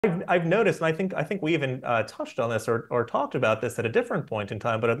I've noticed, and I think we even touched on this or talked about this at a different point in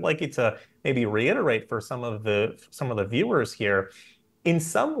time, but I'd like you to maybe reiterate for some of the viewers here. In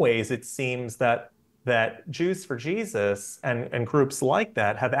some ways, it seems that Jews for Jesus and groups like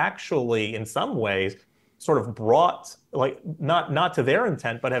that have actually, in some ways, sort of brought, like, not to their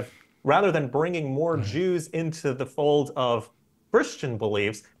intent, but have, rather than bringing more Right. Jews into the fold of Christian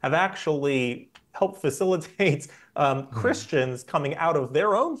beliefs, have actually helped facilitate Right. Christians coming out of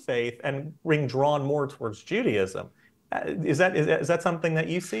their own faith and being drawn more towards Judaism. Is that something that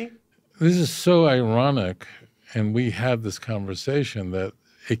you see? This is so ironic, and we had this conversation that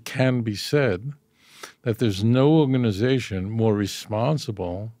it can be said that there's no organization more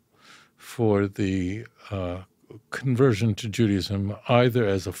responsible for the conversion to Judaism, either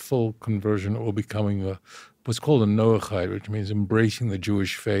as a full conversion or becoming what's called a Noachide, which means embracing the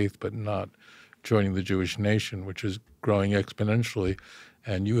Jewish faith but not joining the Jewish nation, which is growing exponentially,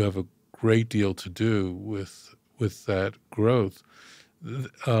 and you have a great deal to do with that growth.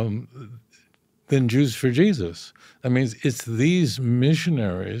 Than Jews for Jesus. That means it's these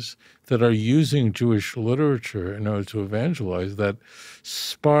missionaries that are using Jewish literature in order to evangelize that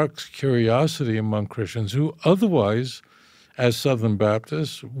sparks curiosity among Christians who otherwise, as Southern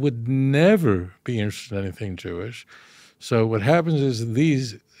Baptists, would never be interested in anything Jewish. So what happens is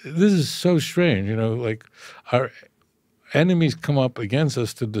this is so strange, like our enemies come up against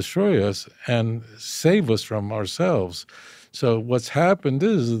us to destroy us and save us from ourselves. So what's happened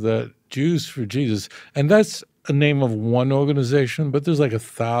is that Jews for Jesus, and that's a name of one organization, but there's like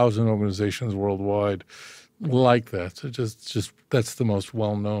 1,000 organizations worldwide like that. So just that's the most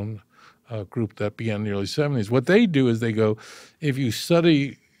well-known group that began in the early 70s. What they do is they go, if you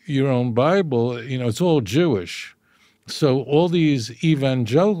study your own Bible, it's all Jewish. So all these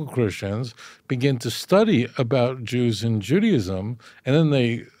evangelical Christians begin to study about Jews and Judaism, and then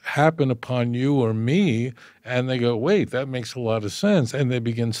they happen upon you or me, and they go, wait, that makes a lot of sense, and they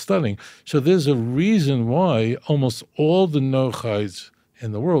begin studying. So there's a reason why almost all the Noachides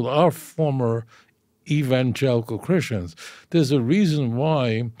in the world are former evangelical Christians. There's a reason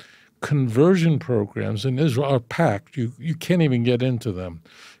why conversion programs in Israel are packed. You can't even get into them.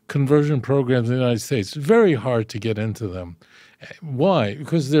 Conversion programs in the United States, it's very hard to get into them. Why?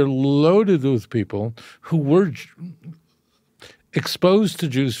 Because they're loaded with people who were exposed to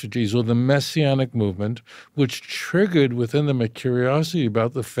Jews for Jesus, or the Messianic movement, which triggered within them a curiosity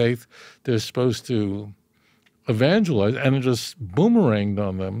about the faith they're supposed to evangelize, and it just boomeranged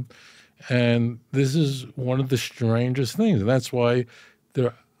on them. And this is one of the strangest things. And that's why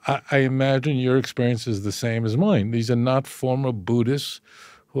I imagine your experience is the same as mine. These are not former Buddhists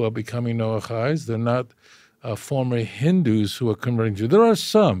who are becoming Noachides. They're not former Hindus who are converting to. There are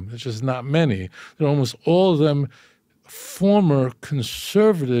some, it's just not many. They're almost all of them former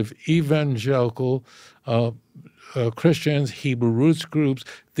conservative evangelical Christians, Hebrew roots groups.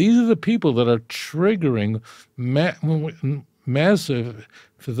 These are the people that are triggering massive.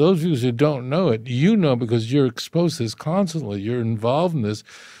 For those of you who don't know it, because you're exposed to this constantly. You're involved in this,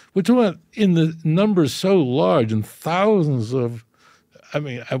 which went in the numbers so large and thousands of. I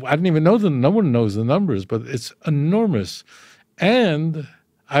mean, I didn't even know no one knows the numbers, but it's enormous. And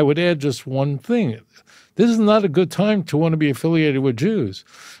I would add just one thing. This is not a good time to want to be affiliated with Jews.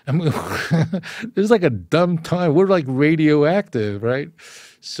 I mean, this is like a dumb time. We're like radioactive, right?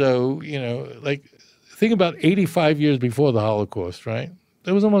 So, like, think about 85 years before the Holocaust, right?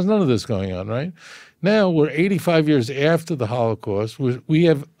 There was almost none of this going on, right? Now we're 85 years after the Holocaust. We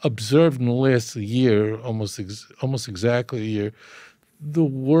have observed in the last year, almost exactly a year, the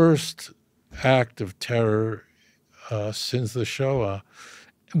worst act of terror since the Shoah,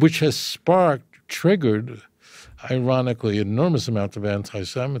 which has triggered, ironically, enormous amount of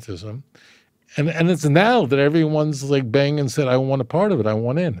anti-Semitism. And it's now that everyone's like banging and said, I want a part of it, I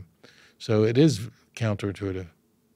want in. So it is counterintuitive.